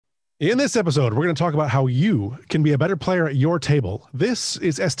In this episode, we're going to talk about how you can be a better player at your table. This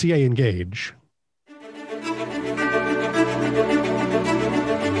is STA Engage.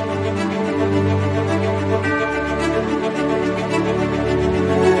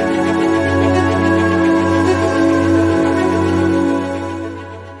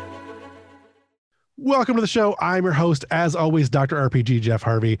 Welcome to the show. I'm your host, as always, Dr. RPG Jeff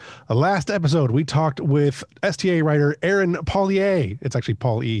Harvey. Last episode, we talked with STA writer Aaron Paulier. It's actually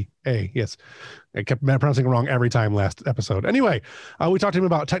Paul E. A. Yes. I kept pronouncing it wrong every time last episode. Anyway, we talked to him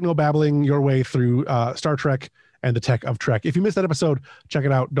about techno-babbling your way through Star Trek and the tech of Trek. If you missed that episode, check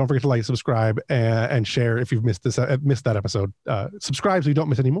it out. Don't forget to like, subscribe, and share if you've missed that episode. Subscribe so you don't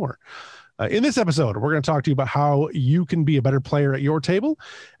miss any more. In this episode, we're going to talk to you about how you can be a better player at your table.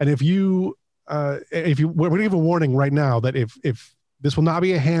 And we're going to give a warning right now that if this will not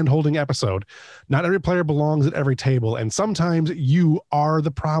be a hand-holding episode, not every player belongs at every table, and sometimes you are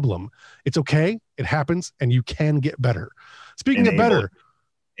the problem. It's okay, it happens, and you can get better. Speaking of better,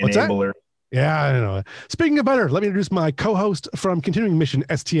 what's that? Yeah, I know. Speaking of better, let me introduce my co-host from Continuing Mission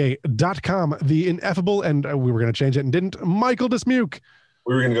STA.com, the ineffable, and we were going to change it and didn't, Michael Dismuke.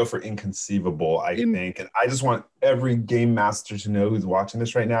 We were going to go for inconceivable, I think. And I just want every game master to know who's watching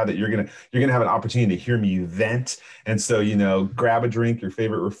this right now that you're going to have an opportunity to hear me vent. And so, grab a drink, your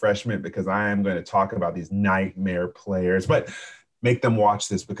favorite refreshment, because I am going to talk about these nightmare players, but make them watch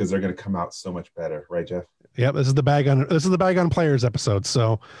this because they're going to come out so much better. Right, Jeff? Yep. This is the bag on players episode.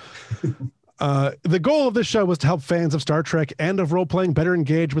 So the goal of this show was to help fans of Star Trek and of role-playing better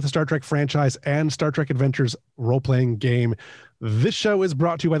engage with the Star Trek franchise and Star Trek Adventures role-playing game. This show is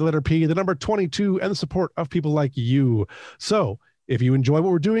brought to you by the letter P, the number 22, and the support of people like you. So if you enjoy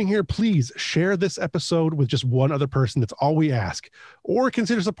what we're doing here, please share this episode with just one other person. That's all we ask. Or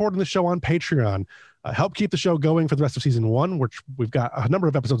consider supporting the show on Patreon. Help keep the show going for the rest of season 1, which we've got a number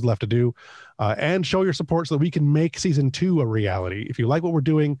of episodes left to do, and show your support so that we can make season 2 a reality. If you like what we're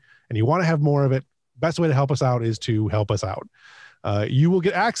doing and you want to have more of it, best way to help us out is to help us out. You will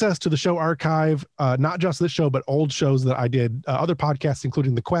get access to the show archive, not just this show, but old shows that I did, other podcasts,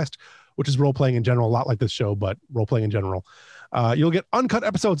 including The Quest, which is role-playing in general, a lot like this show, but role-playing in general. You'll get uncut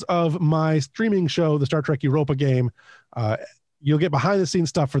episodes of my streaming show, the Star Trek Europa game. You'll get behind-the-scenes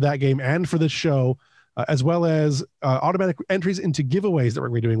stuff for that game and for this show, as well as automatic entries into giveaways that we're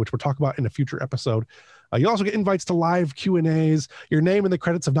going to be doing, which we'll talk about in a future episode. You'll also get invites to live Q&As, your name in the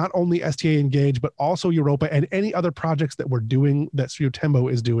credits of not only STA Engage, but also Europa and any other projects that we're doing, that Studio Tembo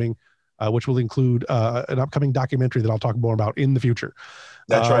is doing, which will include an upcoming documentary that I'll talk more about in the future.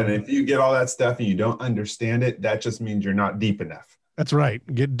 That's right. And if you get all that stuff and you don't understand it, that just means you're not deep enough. That's right.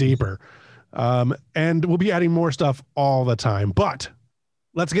 Get deeper. And we'll be adding more stuff all the time. But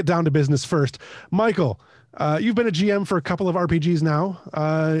let's get down to business first. Michael, you've been a GM for a couple of RPGs now.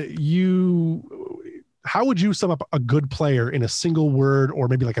 How would you sum up a good player in a single word or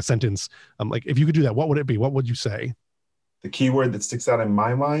maybe like a sentence? Like if you could do that, what would it be? What would you say? The key word that sticks out in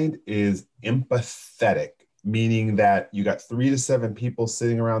my mind is empathetic, meaning that you got 3 to 7 people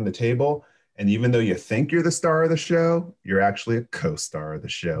sitting around the table. And even though you think you're the star of the show, you're actually a co-star of the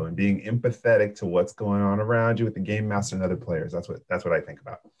show, and being empathetic to what's going on around you with the game master and other players. That's what I think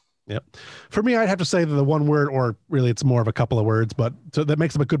about. Yep. For me, I'd have to say that the one word, or really it's more of a couple of words, but so that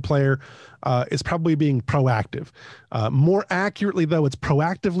makes them a good player, is probably being proactive. More accurately, though, it's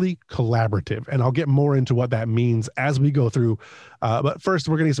proactively collaborative. And I'll get more into what that means as we go through. But first,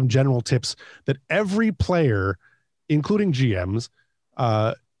 we're going to get some general tips that every player, including GMs,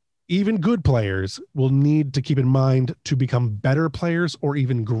 even good players, will need to keep in mind to become better players or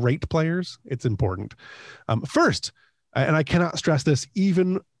even great players. It's important. First, and I cannot stress this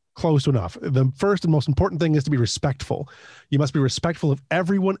even close enough, the first and most important thing is to be respectful. You must be respectful of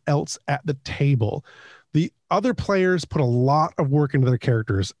everyone else at the table. The other players put a lot of work into their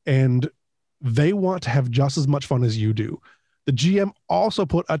characters, and they want to have just as much fun as you do. The GM also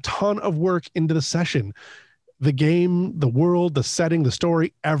put a ton of work into the session. The game, the world, the setting, the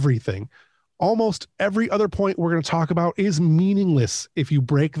story, everything. Almost every other point we're going to talk about is meaningless if you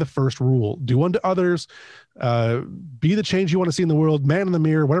break the first rule. Do unto others, be the change you want to see in the world, man in the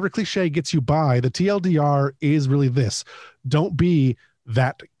mirror, whatever cliche gets you by. The TLDR is really this: don't be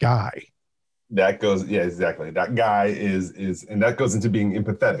that guy. That goes, yeah, exactly. That guy is, and that goes into being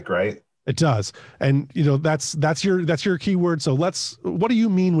empathetic, right? It does. And that's your key word. So what do you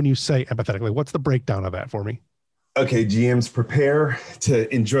mean when you say empathetically? What's the breakdown of that for me? Okay, GMs, prepare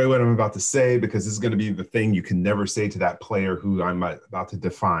to enjoy what I'm about to say, because this is going to be the thing you can never say to that player who I'm about to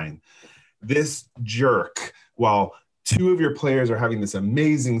define. This jerk, while two of your players are having this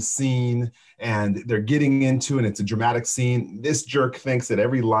amazing scene and they're getting into it, and it's a dramatic scene. This jerk thinks that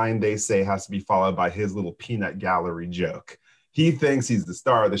every line they say has to be followed by his little peanut gallery joke. He thinks he's the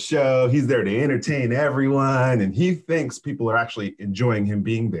star of the show. He's there to entertain everyone, and he thinks people are actually enjoying him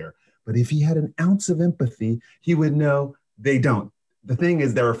being there. But if he had an ounce of empathy, he would know they don't. The thing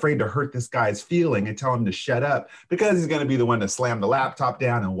is, they're afraid to hurt this guy's feeling and tell him to shut up because he's going to be the one to slam the laptop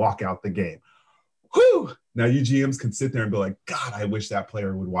down and walk out the game. Whew! Now you GMs can sit there and be like, God, I wish that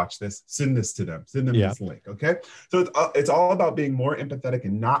player would watch this. Send this to them. Send them this link, okay? So it's all about being more empathetic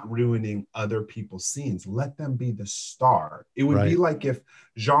and not ruining other people's scenes. Let them be the star. It would be like if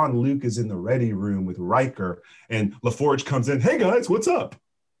Jean-Luc is in the ready room with Riker and LaForge comes in, hey guys, what's up?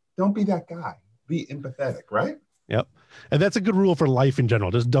 Don't be that guy. Be empathetic, right? Yep. And that's a good rule for life in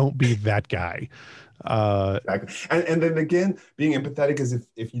general. Just don't be that guy. Exactly. And then again, being empathetic is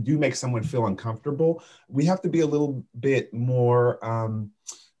if you do make someone feel uncomfortable, we have to be a little bit more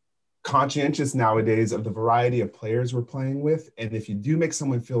conscientious nowadays of the variety of players we're playing with. And if you do make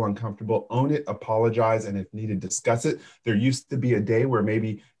someone feel uncomfortable, own it, apologize, and if needed, discuss it. There used to be a day where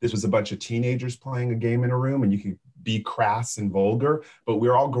maybe this was a bunch of teenagers playing a game in a room and you could be crass and vulgar, but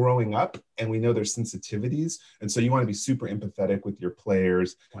we're all growing up and we know there's sensitivities. And so you want to be super empathetic with your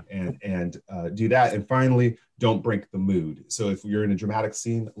players and do that. And finally, don't break the mood. So if you're in a dramatic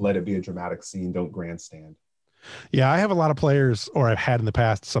scene, let it be a dramatic scene. Don't grandstand. Yeah, I have a lot of players, or I've had in the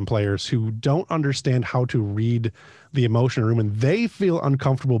past some players who don't understand how to read the emotion room, and they feel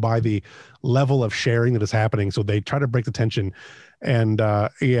uncomfortable by the level of sharing that is happening. So they try to break the tension. And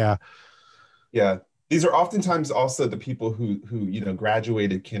yeah. These are oftentimes also the people who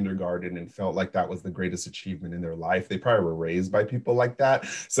graduated kindergarten and felt like that was the greatest achievement in their life. They probably were raised by people like that.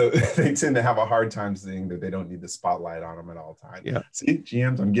 So they tend to have a hard time seeing that they don't need the spotlight on them at all times. Yeah. See,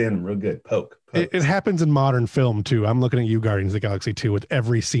 GMs, I'm getting real good. Poke. It happens in modern film too. I'm looking at you, Guardians of the Galaxy 2, with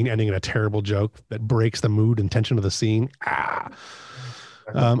every scene ending in a terrible joke that breaks the mood and tension of the scene. All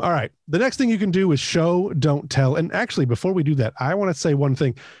right. The next thing you can do is show, don't tell. And actually, before we do that, I want to say one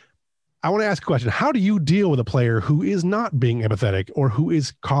thing. I want to ask a question. How do you deal with a player who is not being empathetic or who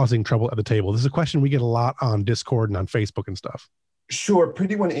is causing trouble at the table? This is a question we get a lot on Discord and on Facebook and stuff. Sure.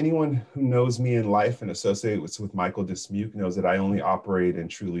 Pretty much anyone who knows me in life and associates with Michael Dismuke knows that I only operate in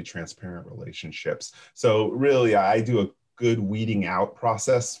truly transparent relationships. So really, I do a good weeding out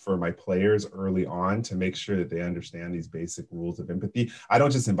process for my players early on to make sure that they understand these basic rules of empathy. I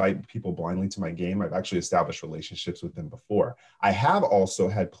don't just invite people blindly to my game. I've actually established relationships with them before. I have also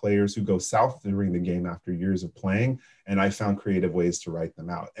had players who go south during the game after years of playing, and I found creative ways to write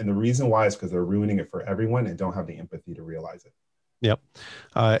them out. And the reason why is because they're ruining it for everyone and don't have the empathy to realize it. Yep.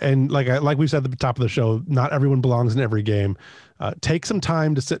 And like we said at the top of the show, not everyone belongs in every game. Take some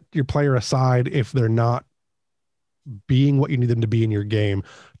time to sit your player aside if they're not being what you need them to be in your game.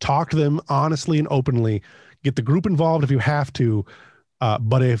 Talk to them honestly and openly. Get the group involved if you have to.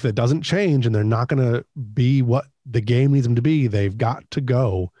 But if it doesn't change and they're not going to be what the game needs them to be, they've got to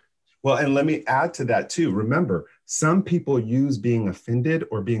go. Well, and let me add to that too. Remember, some people use being offended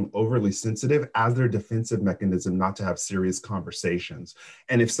or being overly sensitive as their defensive mechanism not to have serious conversations.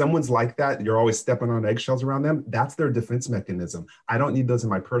 And if someone's like that, you're always stepping on eggshells around them, that's their defense mechanism. I don't need those in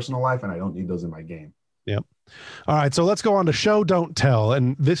my personal life and I don't need those in my game. Yep. All right. So let's go on to show, don't tell.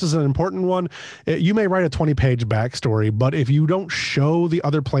 And this is an important one. You may write a 20-page backstory, but if you don't show the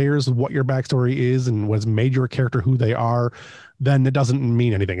other players what your backstory is and what's made your character who they are, then it doesn't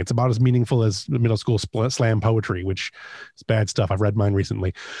mean anything. It's about as meaningful as middle school slam poetry, which is bad stuff. I've read mine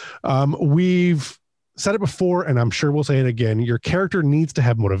recently. We've said it before, and I'm sure we'll say it again. Your character needs to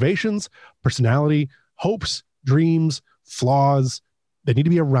have motivations, personality, hopes, dreams, flaws. They need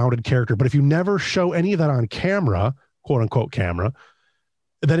to be a rounded character. But if you never show any of that on camera, quote unquote camera,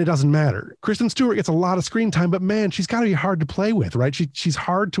 then it doesn't matter. Kristen Stewart gets a lot of screen time, but man, she's got to be hard to play with, right? She's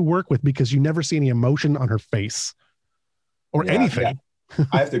hard to work with because you never see any emotion on her face or anything. Yeah.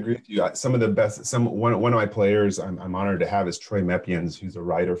 I have to agree with you. Some of the best, one of my players I'm honored to have is Troy Mepians, who's a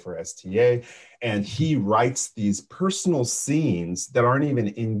writer for STA. And he writes these personal scenes that aren't even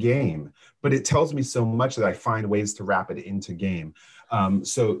in game, but it tells me so much that I find ways to wrap it into game.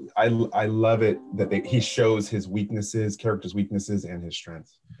 So I love it that he shows his weaknesses, character's weaknesses and his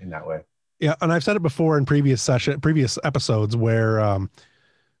strengths in that way. Yeah. And I've said it before in previous episodes where,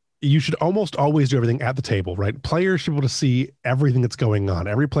 you should almost always do everything at the table, right? Players should be able to see everything that's going on.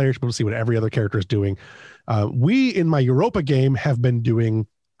 Every player should be able to see what every other character is doing. We, in my Europa game, have been doing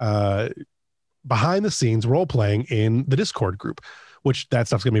behind the scenes role playing in the Discord group. which that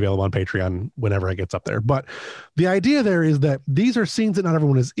stuff's going to be available on Patreon whenever it gets up there. But the idea there is that these are scenes that not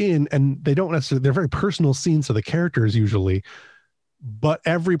everyone is in, and they don't necessarily, they're very personal scenes to the characters usually, but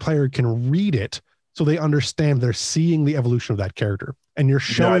every player can read it so they understand they're seeing the evolution of that character. And you're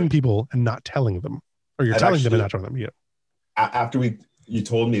showing people and not telling them, or you're telling them and not showing them. Yeah. After you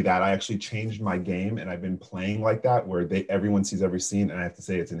told me that, I actually changed my game, and I've been playing like that, where everyone sees every scene, and I have to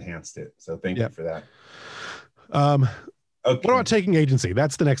say it's enhanced it. So thank you for that. Okay. What about taking agency?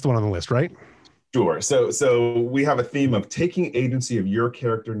 That's the next one on the list, right? Sure. So we have a theme of taking agency of your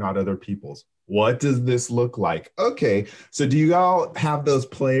character, not other people's. What does this look like? Okay, so do you all have those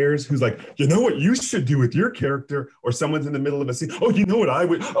players who's like, you know what you should do with your character, or someone's in the middle of a scene, oh, you know what I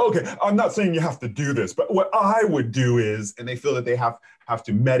would, okay, I'm not saying you have to do this, but what I would do is, and they feel that they have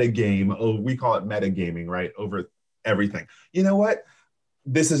to metagame, we call it metagaming, right, over everything. You know what?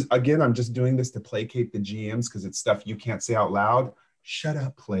 This is, again, I'm just doing this to placate the GMs because it's stuff you can't say out loud. Shut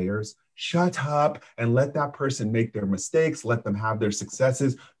up, players. Shut up and let that person make their mistakes. Let them have their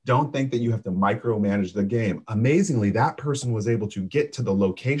successes. Don't think that you have to micromanage the game. Amazingly, that person was able to get to the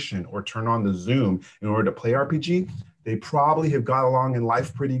location or turn on the Zoom in order to play RPG. They probably have got along in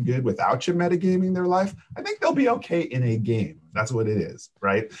life pretty good without you metagaming their life. I think they'll be okay in a game. That's what it is,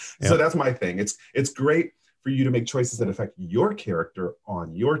 right? Yep. So that's my thing. It's great for you to make choices that affect your character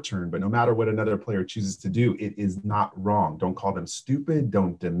on your turn, but no matter what another player chooses to do, it is not wrong. Don't call them stupid.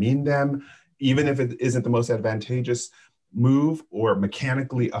 Don't demean them. Even if it isn't the most advantageous move or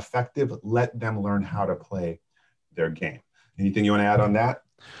mechanically effective, let them learn how to play their game. Anything you want to add on that?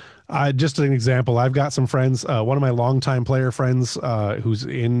 Just an example, I've got some friends, one of my longtime player friends who's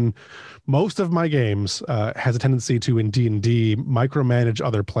in most of my games has a tendency to, in D&D, micromanage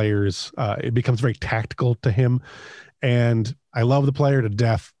other players. It becomes very tactical to him. And I love the player to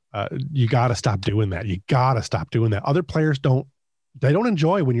death. You got to stop doing that. You got to stop doing that. Other players don't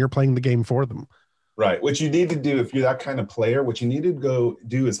enjoy when you're playing the game for them. Right. What you need to do, if you're that kind of player, what you need to go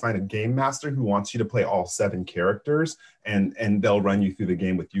do is find a game master who wants you to play all 7 characters, and they'll run you through the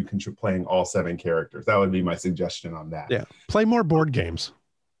game with you playing all 7 characters. That would be my suggestion on that. Yeah. Play more board games.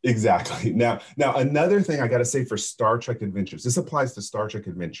 Exactly. Now another thing I got to say for Star Trek Adventures, this applies to Star Trek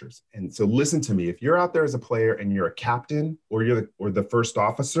Adventures. And so listen to me. If you're out there as a player and you're a captain or you're the first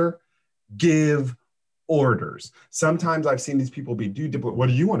officer, give orders. Sometimes I've seen these people be, what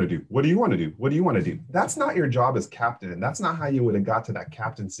do you want to do? What do you want to do? What do you want to do? That's not your job as captain. And that's not how you would have got to that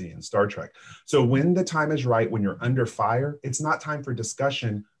captaincy in Star Trek. So when the time is right, when you're under fire, it's not time for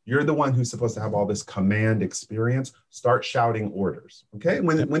discussion. You're the one who's supposed to have all this command experience. Start shouting orders. Okay.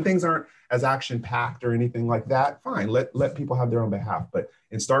 When things aren't as action-packed or anything like that, fine. Let people have their own behalf. But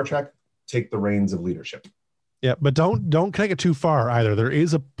in Star Trek, take the reins of leadership. Yeah, but don't take it too far either. There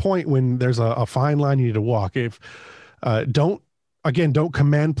is a point when there's a fine line you need to walk. If don't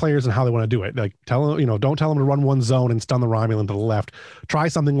command players on how they want to do it. Like don't tell them to run one zone and stun the Romulan to the left. Try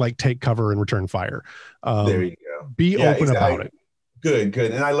something like take cover and return fire. There you go. Be open about it. Good.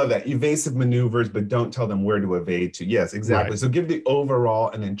 And I love that. Evasive maneuvers, but don't tell them where to evade to. Yes, exactly. Right. So give the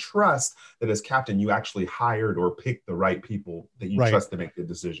overall and then trust that as captain, you actually hired or picked the right people that you trust to make the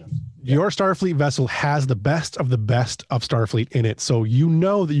decisions. Your Starfleet vessel has the best of Starfleet in it. So you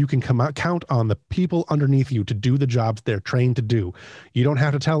know that you can count on the people underneath you to do the jobs they're trained to do. You don't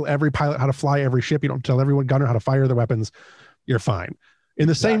have to tell every pilot how to fly every ship. You don't tell everyone gunner how to fire their weapons. You're fine. In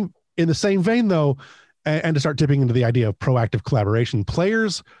the same vein, though, and to start tipping into the idea of proactive collaboration,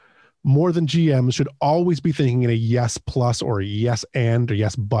 players more than GMs should always be thinking in a yes plus or yes and or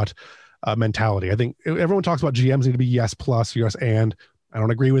yes but mentality. I think everyone talks about GMs need to be yes plus, yes and. I don't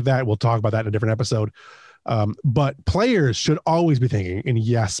agree with that. We'll talk about that in a different episode. But players should always be thinking in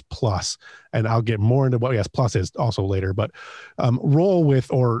yes plus, and I'll get more into what yes plus is also later. But roll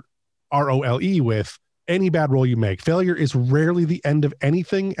with, or ROLE with, any bad roll you make. Failure is rarely the end of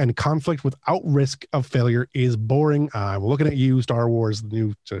anything, and conflict without risk of failure is boring. I'm looking at you, Star Wars, the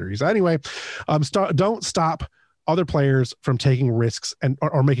new series. Anyway, don't stop other players from taking risks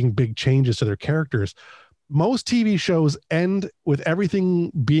or making big changes to their characters. Most TV shows end with everything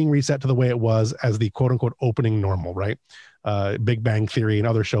being reset to the way it was as the quote unquote opening normal, right? Big Bang Theory and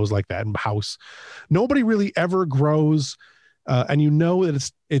other shows like that, and House. Nobody really ever grows. And you know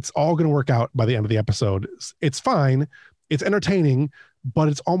that it's all going to work out by the end of the episode. It's fine. It's entertaining, but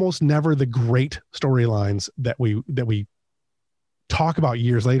it's almost never the great storylines that we talk about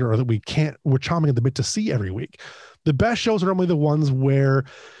years later, or that we're chomping at the bit to see every week. The best shows are normally the ones where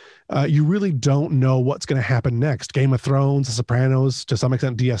you really don't know what's going to happen next. Game of Thrones, The Sopranos, to some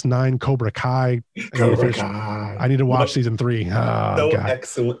extent DS9, Cobra Kai. I need to watch season 3. So God.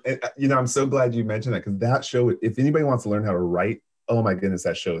 Excellent. I'm so glad you mentioned that, because that show, if anybody wants to learn how to write oh my goodness,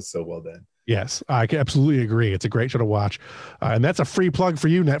 that show is so well done. Yes, I can absolutely agree. It's a great show to watch. And that's a free plug for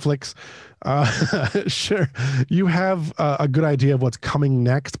you, Netflix. Sure. You have a good idea of what's coming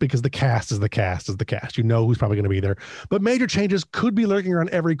next because the cast is the cast is the cast. You know who's probably going to be there. But major changes could be lurking around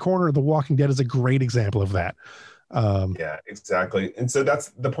every corner. The Walking Dead is a great example of that. Yeah, exactly. And so that's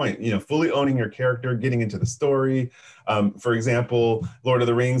the point, fully owning your character, getting into the story. For example, Lord of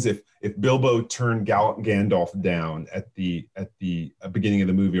the Rings, if Bilbo turned Gandalf down at the beginning of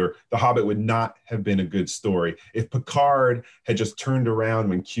the movie, or The Hobbit would not have been a good story. If Picard had just turned around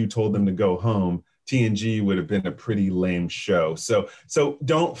when Q told them to go home, TNG would have been a pretty lame show. So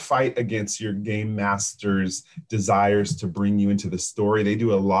don't fight against your game master's desires to bring you into the story. They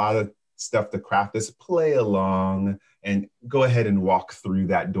do a lot of stuff to craft this. Play along and go ahead and walk through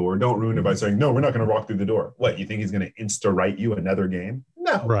that door. Don't ruin it by saying, no, we're not going to walk through the door. What, you think he's going to insta-write you another game?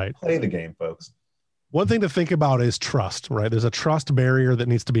 No. Right. Play the game, folks. One thing to think about is trust, right? There's a trust barrier that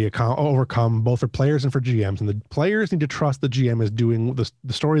needs to be overcome both for players and for GMs. And the players need to trust the GM is doing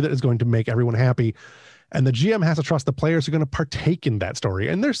the story that is going to make everyone happy. And the GM has to trust the players are going to partake in that story.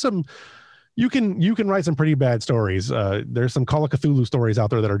 And there's some, you can write some pretty bad stories. There's some Call of Cthulhu stories out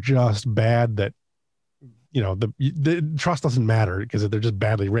there that are just bad that, the trust doesn't matter because they're just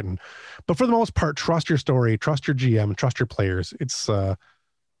badly written. But for the most part, trust your story, trust your GM, trust your players. It's the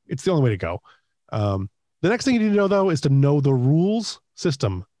only way to go. The next thing you need to know, though, is to know the rules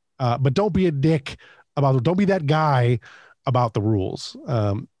system. But don't be a dick don't be that guy about the rules.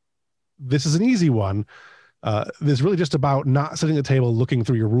 This is an easy one. This is really just about not sitting at the table looking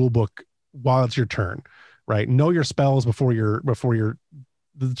through your rule book while it's your turn, right? Know your spells before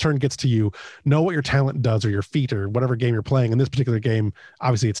the turn gets to you. Know what your talent does or your feat or whatever game you're playing. In this particular game,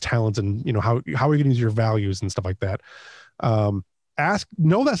 obviously it's talents and how are you going to use your values and stuff like that.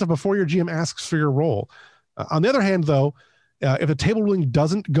 Know that stuff before your GM asks for your role. On the other hand, though, if the table ruling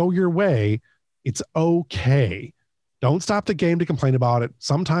doesn't go your way, it's okay. Don't stop the game to complain about it.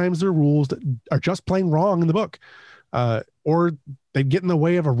 Sometimes there are rules that are just plain wrong in the book, or they get in the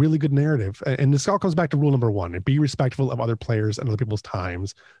way of a really good narrative. And this all comes back to rule number 1: be respectful of other players and other people's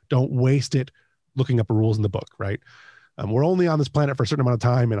times. Don't waste it looking up rules in the book, right? We're only on this planet for a certain amount of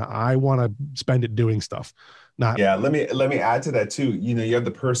time, and I want to spend it doing stuff. Let me add to that too. You have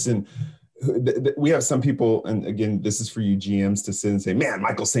the person. We have some people, and again, this is for you GMs to sit and say, man,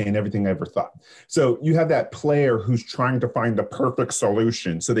 Michael's saying everything I ever thought. So you have that player who's trying to find the perfect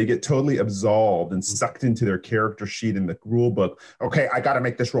solution. So they get totally absolved and sucked into their character sheet in the rule book. Okay, I got to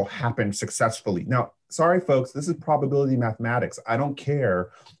make this role happen successfully. Now, sorry, folks, this is probability mathematics. I don't care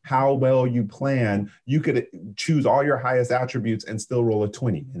how well you plan. You could choose all your highest attributes and still roll a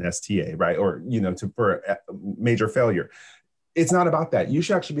 20 in STA, right? Or, for a major failure. It's not about that. You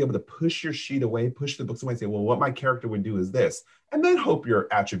should actually be able to push your sheet away, push the books away and say, well, what my character would do is this, and then hope your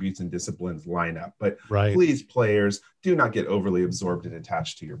attributes and disciplines line up. But Please, players, do not get overly absorbed and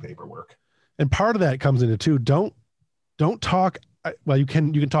attached to your paperwork. And part of that comes into too, don't talk. Well, you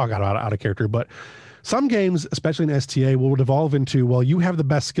can talk out of character, but some games, especially in STA, will devolve into, well, you have the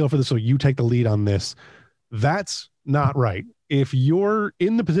best skill for this, so you take the lead on this. That's not right. If you're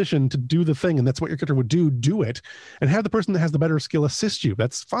in the position to do the thing and that's what your character would do it, and have the person that has the better skill assist you.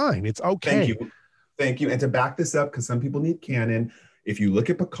 That's fine. It's okay. Thank you. And to back this up, because some people need canon, if you look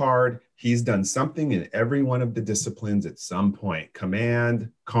at Picard, he's done something in every one of the disciplines at some point.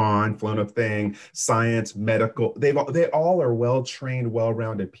 Command, con, flown a thing, science, medical. They all are well-trained,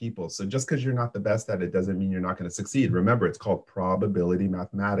 well-rounded people. So just because you're not the best at it doesn't mean you're not going to succeed. Remember, it's called probability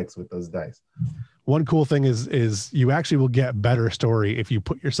mathematics with those dice. One cool thing is you actually will get better story if you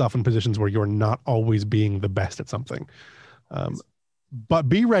put yourself in positions where you're not always being the best at something. But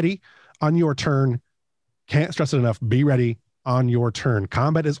be ready on your turn. Can't stress it enough. Be ready on your turn.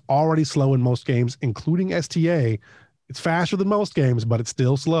 Combat is already slow in most games, including STA. It's faster than most games, but it's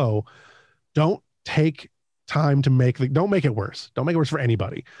still slow. Don't take time to don't make it worse. Don't make it worse for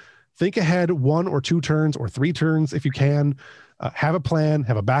anybody. Think ahead 1 or 2 turns or 3 turns if you can. Have a plan,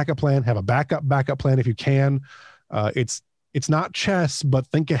 have a backup plan, have a backup plan if you can. It's not chess, but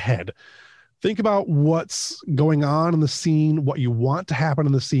think ahead. Think about what's going on in the scene, what you want to happen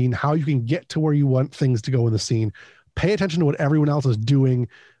in the scene, how you can get to where you want things to go in the scene. Pay attention to what everyone else is doing.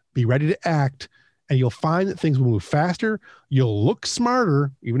 Be ready to act, and you'll find that things will move faster. You'll look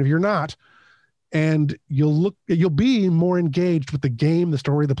smarter, even if you're not, and you'll be more engaged with the game, the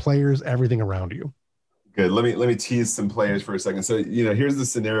story, the players, everything around you. Good. Let me tease some players for a second. So, here's the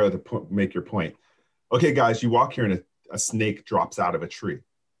scenario to make your point. Okay, guys, you walk here and a snake drops out of a tree,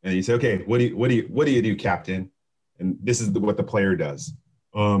 and you say, "Okay, what do you do, Captain?" And this is what the player does.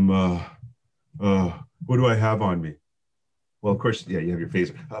 What do I have on me? Well, of course, yeah, you have your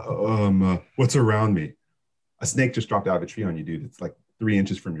phaser. What's around me? A snake just dropped out of a tree on you, dude. It's like 3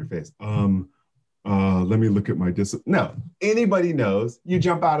 inches from your face. Let me look at my No, anybody knows you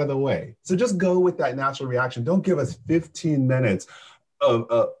jump out of the way. So just go with that natural reaction. Don't give us 15 minutes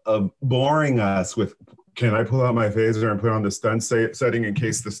of boring us with, can I pull out my phaser and put on the stun setting in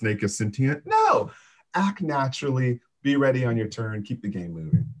case the snake is sentient? No, act naturally, be ready on your turn, keep the game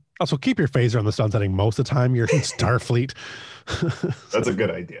moving. Also, keep your phaser on the stun setting most of the time. You're in Starfleet. That's a good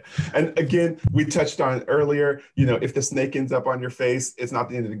idea. And again, we touched on earlier, if the snake ends up on your face, it's not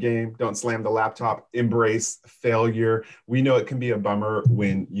the end of the game. Don't slam the laptop. Embrace failure. We know it can be a bummer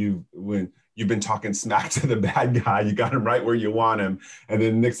when you've been talking smack to the bad guy. You got him right where you want him. And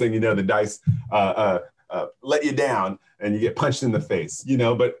then next thing you know, the dice let you down and you get punched in the face,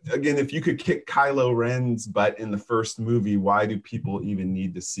 but again, if you could kick Kylo Ren's butt in the first movie, why do people even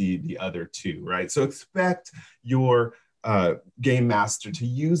need to see the other two, right? So expect your game master to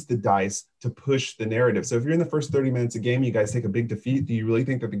use the dice to push the narrative. So if you're in the first 30 minutes of game, you guys take a big defeat, do you really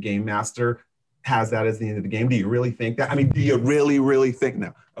think that the game master has that as the end of the game? Do you really think that? I mean, do you really, really think?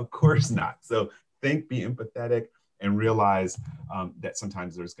 No, of course not. So think, be empathetic, and realize that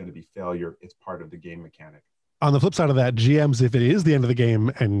sometimes there's going to be failure. It's part of the game mechanic. On the flip side of that, GMs, if it is the end of the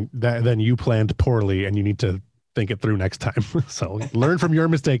game and then you planned poorly and you need to think it through next time. So learn from your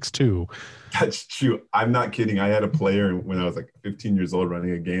mistakes too. That's true. I'm not kidding. I had a player when I was like 15 years old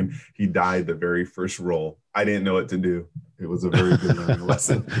running a game. He died the very first roll. I didn't know what to do. It was a very good learning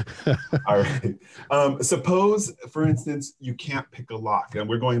lesson. All right. Suppose, for instance, you can't pick a lock, and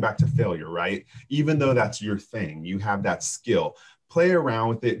we're going back to failure, right? Even though that's your thing, you have that skill. Play around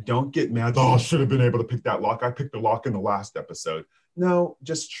with it. Don't get mad. Oh, I should have been able to pick that lock. I picked the lock in the last episode. No,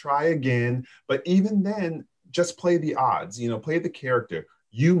 just try again. But even then, just play the odds, play the character.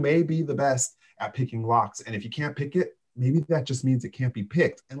 You may be the best at picking locks. And if you can't pick it, maybe that just means it can't be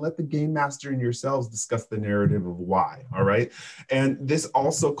picked. And let the game master and yourselves discuss the narrative of why. All right. And this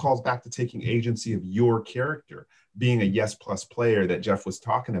also calls back to taking agency of your character, being a yes plus player that Jeff was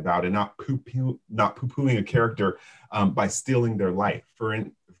talking about, and not poo-pooing a character by stealing their life. For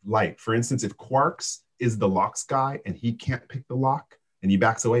instance, if Quarks is the locks guy and he can't pick the lock and he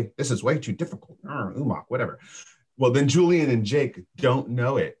backs away, this is way too difficult, Umak, whatever. Well, then Julian and Jake don't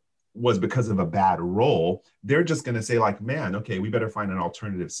know it was because of a bad roll. They're just going to say like, man, okay, we better find an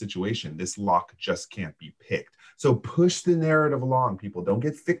alternative situation. This lock just can't be picked. So push the narrative along, people. Don't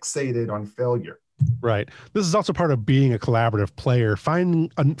get fixated on failure. Right. This is also part of being a collaborative player.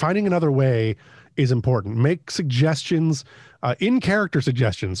 Finding another way is important. Make suggestions, in-character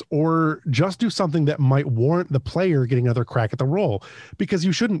suggestions, or just do something that might warrant the player getting another crack at the roll, because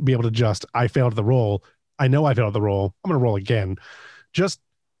you shouldn't be able to just, I failed the roll. I know I failed the roll. I'm going to roll again.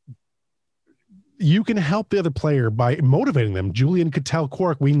 You can help the other player by motivating them. Julian could tell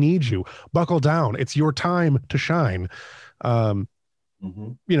Quark, we need you. Buckle down. It's your time to shine. And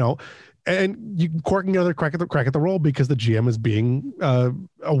you Quark can get another crack at the roll because the GM is being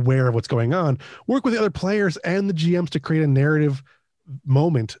aware of what's going on. Work with the other players and the GMs to create a narrative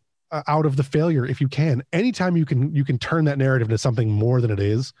moment out of the failure if you can. Anytime you can turn that narrative into something more than it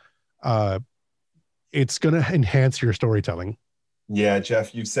is, it's going to enhance your storytelling. Yeah,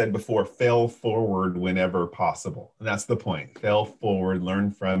 Jeff, you've said before, fail forward whenever possible. And that's the point. Fail forward,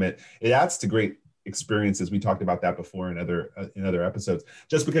 learn from it. It adds to great experiences. We talked about that before in other episodes.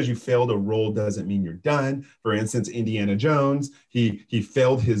 Just because you failed a roll doesn't mean you're done. For instance, Indiana Jones, he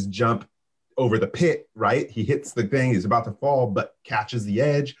failed his jump over the pit, right? He hits the thing, he's about to fall, but catches the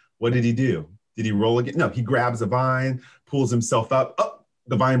edge. What did he do? Did he roll again? No, he grabs a vine, pulls himself up. Oh,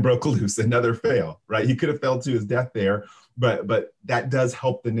 the vine broke loose. Another fail, right? He could have fell to his death there. But that does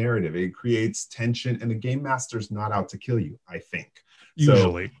help the narrative. It creates tension, and the game master's not out to kill you, I think.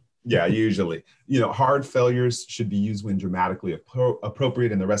 Usually. Usually. Hard failures should be used when dramatically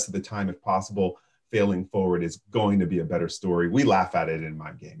appropriate, and the rest of the time, if possible, failing forward is going to be a better story. We laugh at it in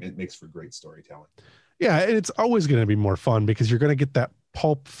my game. It makes for great storytelling. Yeah, and it's always going to be more fun because you're going to get that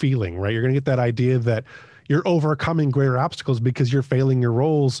pulp feeling, right? You're going to get that idea that you're overcoming greater obstacles because you're failing your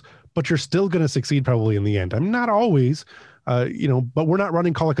rolls, but you're still going to succeed probably in the end. I'm not always, but we're not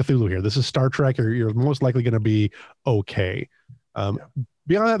running Call of Cthulhu here. This is Star Trek. You're most likely going to be okay.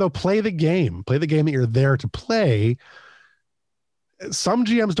 Beyond that, though, play the game that you're there to play. Some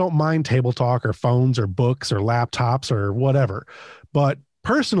GMs don't mind table talk or phones or books or laptops or whatever. But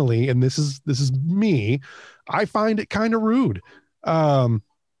personally, and this is me, I find it kind of rude.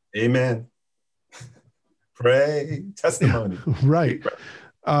 Amen. Pray. Testimony. Right.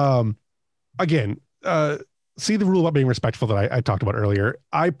 Again, see the rule about being respectful that I talked about earlier.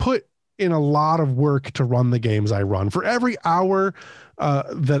 I put in a lot of work to run the games I run. For every hour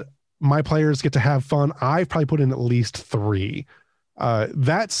that my players get to have fun, I've probably put in at least 3. And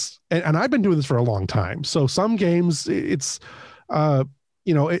I've been doing this for a long time. So some games it's,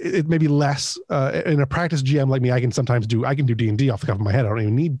 it may be less in a practice GM like me. I can do D&D off the top of my head. I don't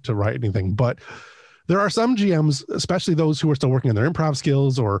even need to write anything, but there are some GMs, especially those who are still working on their improv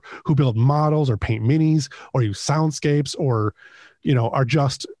skills or who build models or paint minis or use soundscapes or, are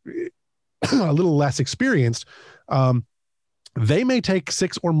just a little less experienced. They may take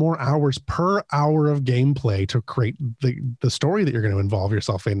 6 or more hours per hour of gameplay to create the story that you're going to involve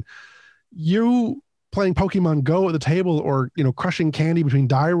yourself in. You playing Pokemon Go at the table or, crushing candy between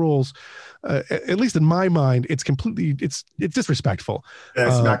die rolls, at least in my mind, it's disrespectful.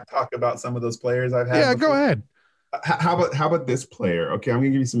 Smack talk about some of those players I've had. Yeah, before. Go ahead. How about this player? Okay, I'm gonna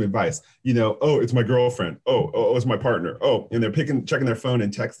give you some advice. Oh, it's my girlfriend. Oh, it's my partner. Oh, and they're checking their phone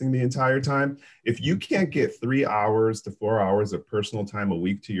and texting the entire time. If you can't get 3 hours to 4 hours of personal time a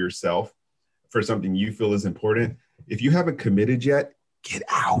week to yourself for something you feel is important, if you haven't committed yet, get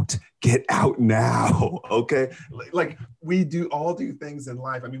out now. Okay, like we all do things in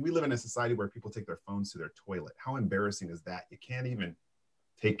life. I mean, we live in a society where people take their phones to their toilet. How embarrassing is that? You can't even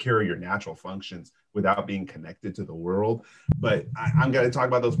take care of your natural functions without being connected to the world. But I'm going to talk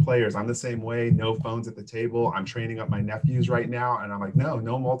about those players. I'm the same way. No phones at the table. I'm training up my nephews right now. And I'm like, no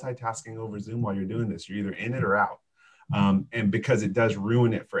multitasking over Zoom while you're doing this. You're either in it or out. And because it does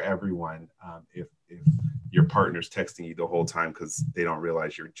ruin it for everyone if your partner's texting you the whole time because they don't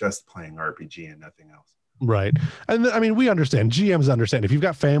realize you're just playing RPG and nothing else. Right. And I mean, we understand, GMs understand if you've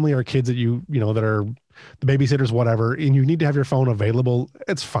got family or kids that that are the babysitters, whatever, and you need to have your phone available,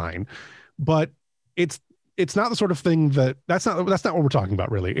 it's fine. But it's not the sort of thing that's not what we're talking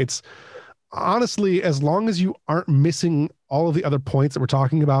about, really. It's honestly, as long as you aren't missing all of the other points that we're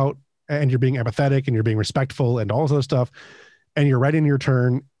talking about and you're being empathetic and you're being respectful and all this other stuff, and you're right in your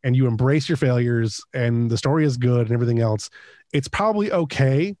turn and you embrace your failures and the story is good and everything else, it's probably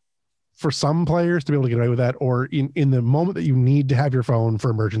okay for some players to be able to get away with that, or in the moment that you need to have your phone for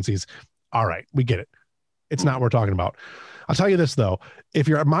emergencies. All right, we get it. It's not what we're talking about. I'll tell you this, though. If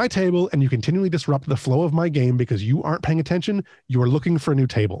you're at my table and you continually disrupt the flow of my game because you aren't paying attention, you are looking for a new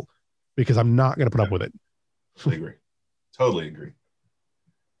table because I'm not going to put up with it. Totally agree.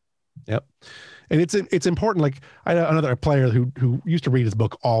 Yep. And it's important. Like I had another player who used to read his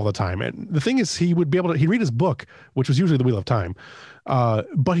book all the time. And the thing is, he'd read his book, which was usually The Wheel of Time.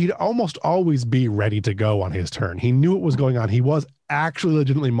 But he'd almost always be ready to go on his turn. He knew what was going on. He was actually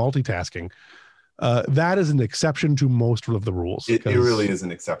legitimately multitasking. That is an exception to most of the rules. It really is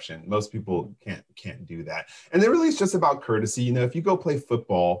an exception. Most people can't do that. And it really is just about courtesy. If you go play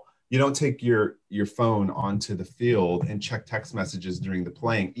football, you don't take your phone onto the field and check text messages during the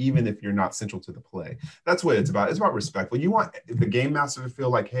playing, even if you're not central to the play. That's what it's about. It's about respect. You want the game master to feel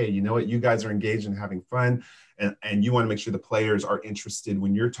like, hey, you know what? You guys are engaged and having fun. And you want to make sure the players are interested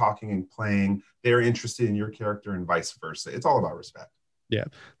when you're talking and playing. They're interested in your character and vice versa. It's all about respect. Yeah.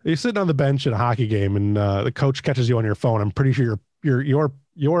 You're sitting on the bench in a hockey game and the coach catches you on your phone. I'm pretty sure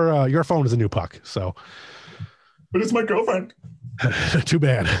your phone is a new puck. So, but it's my girlfriend. Too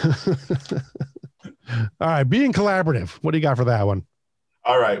bad. All right. Being collaborative. What do you got for that one?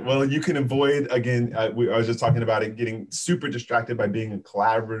 All right. Well, you can avoid, again, I was just talking about it, getting super distracted by being a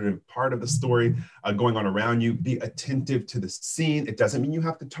collaborative part of the story going on around you. Be attentive to the scene. It doesn't mean you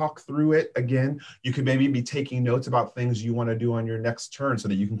have to talk through it. Again, you could maybe be taking notes about things you want to do on your next turn so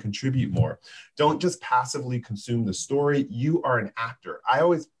that you can contribute more. Don't just passively consume the story. You are an actor. I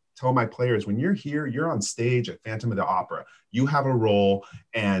always tell my players, when you're here, you're on stage at Phantom of the Opera. You have a role,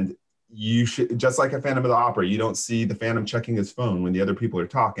 and you should, just like a Phantom of the Opera, you don't see the Phantom checking his phone when the other people are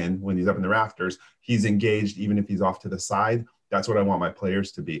talking. When he's up in the rafters, he's engaged even if he's off to the side. That's what I want my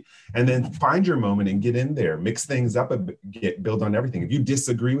players to be. And then find your moment and get in there, mix things up, and build on everything. If you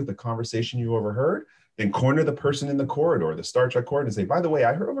disagree with the conversation you overheard, then corner the person in the corridor, the Star Trek corridor, and say, by the way,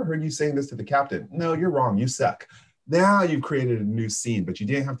 I overheard you saying this to the captain. No, you're wrong. You suck. Now you've created a new scene, but you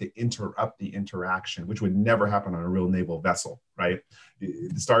didn't have to interrupt the interaction, which would never happen on a real naval vessel, right?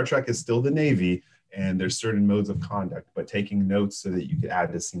 Star Trek is still the Navy, and there's certain modes of conduct, but taking notes so that you could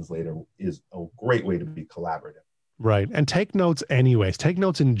add to scenes later is a great way to be collaborative. Right. And take notes anyways. Take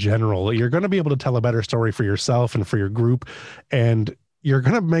notes in general. You're going to be able to tell a better story for yourself and for your group. And you're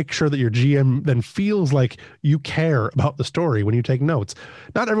going to make sure that your GM then feels like you care about the story when you take notes.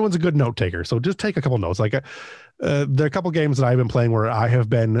 Not everyone's a good note taker, so just take a couple notes. Like there are a couple games that I've been playing where I have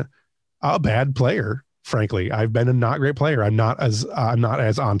been a bad player. Frankly, I've been a not great player. I'm not as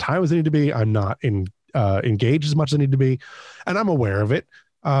on time as I need to be. I'm not engaged as much as I need to be, and I'm aware of it.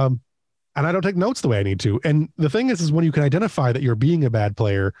 and I don't take notes the way I need to. And the thing is when you can identify that you're being a bad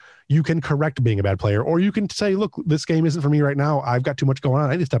player, you can correct being a bad player, or you can say, look, this game isn't for me right now. I've got too much going on.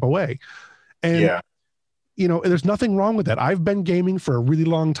 I need to step away. And, there's nothing wrong with that. I've been gaming for a really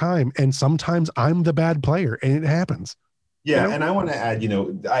long time, and sometimes I'm the bad player, and it happens. Yeah, and I want to add,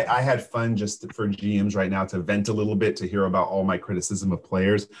 I had fun just for GMs right now to vent a little bit, to hear about all my criticism of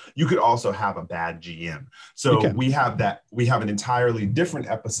players. You could also have a bad GM. So we have an entirely different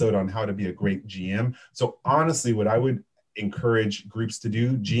episode on how to be a great GM. So honestly, what I would encourage groups to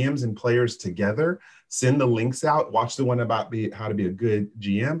do, GMs and players together, send the links out, watch the one about how to be a good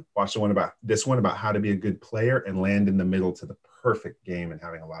GM, watch the one about how to be a good player, and land in the middle to the perfect game and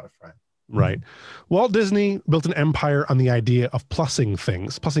having a lot of fun. Right. Walt Disney built an empire on the idea of plussing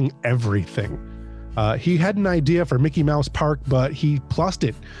things, plussing everything. He had an idea for Mickey Mouse Park, but he plussed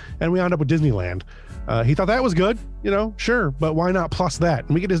it, and we wound up with Disneyland. He thought that was good, sure, but why not plus that?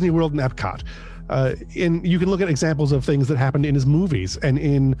 And we get Disney World and Epcot. And you can look at examples of things that happened in his movies and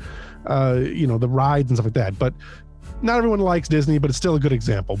in, the rides and stuff like that. But not everyone likes Disney, but it's still a good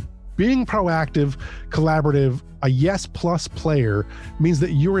example. Being proactive, collaborative, a yes plus player means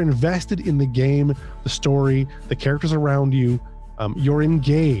that you're invested in the game, the story, the characters around you. You're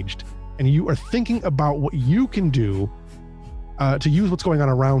engaged, and you are thinking about what you can do to use what's going on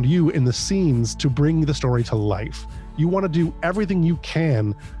around you in the scenes to bring the story to life. You want to do everything you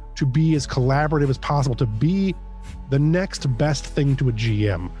can to be as collaborative as possible, to be the next best thing to a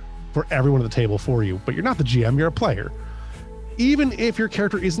GM for everyone at the table for you. But you're not the GM, you're a player. Even if your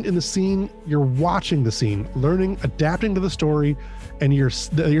character isn't in the scene, you're watching the scene, learning, adapting to the story, and you're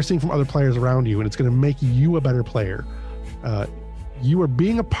seeing from other players around you, and it's going to make you a better player. You are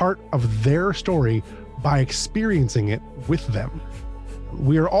being a part of their story by experiencing it with them.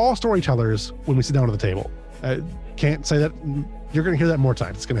 We are all storytellers when we sit down at the table. Can't say that. You're going to hear that more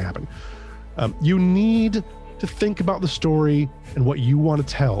times. It's going to happen. You need to think about the story and what you want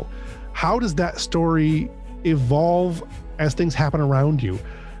to tell. How does that story evolve as things happen around you?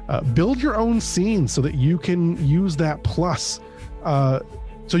 Build your own scenes so that you can use that plus.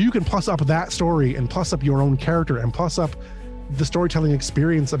 So you can plus up that story and plus up your own character and plus up the storytelling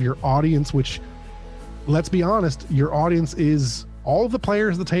experience of your audience, which, let's be honest, your audience is all of the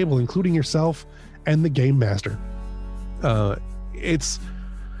players at the table, including yourself and the game master. It's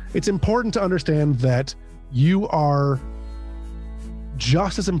important to understand that you are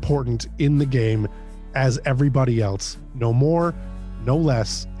just as important in the game as everybody else, no more, no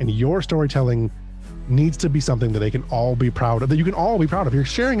less, and your storytelling needs to be something that they can all be proud of, that you can all be proud of. You're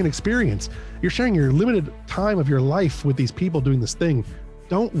sharing an experience. You're sharing your limited time of your life with these people doing this thing.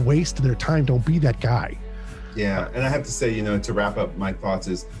 Don't waste their time. Don't be that guy. Yeah, and I have to say, to wrap up my thoughts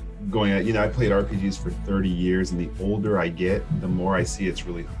is going at, I played RPGs for 30 years, and the older I get, the more I see it's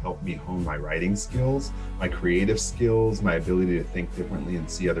really helped me hone my writing skills, my creative skills, my ability to think differently and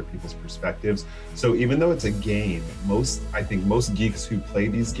see other people's perspectives. So even though it's a game, I think most geeks who play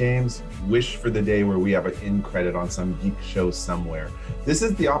these games wish for the day where we have an end credit on some geek show somewhere. This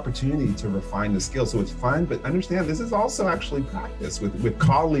is the opportunity to refine the skills. So it's fun, but understand this is also actually practice with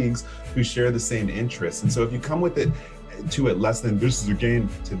colleagues who share the same interests. And so if you come with it to it less than this is a game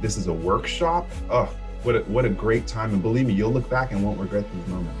to this is a workshop, what a great time. And believe me, you'll look back and won't regret these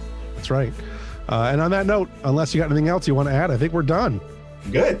moments. That's right. And on that note, unless you got anything else you want to add, I think we're done.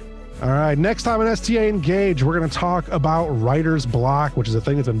 Good. All right, next time on STA Engage, we're going to talk about writer's block, which is a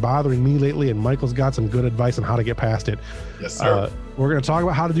thing that's been bothering me lately, and Michael's got some good advice on how to get past it. Yes, sir. We're going to talk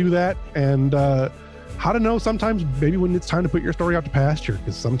about how to do that and how to know sometimes maybe when it's time to put your story out to pasture,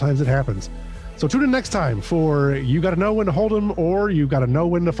 because sometimes it happens. So tune in next time for You Got to Know When to Hold 'Em or You Got to Know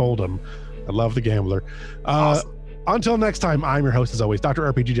When to Fold 'Em. I love the gambler. Awesome. Until next time, I'm your host, as always,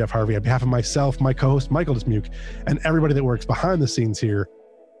 Dr. RPG Jeff Harvey. On behalf of myself, my co-host, Michael Dismuke, and everybody that works behind the scenes here,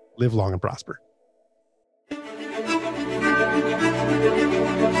 live long and prosper.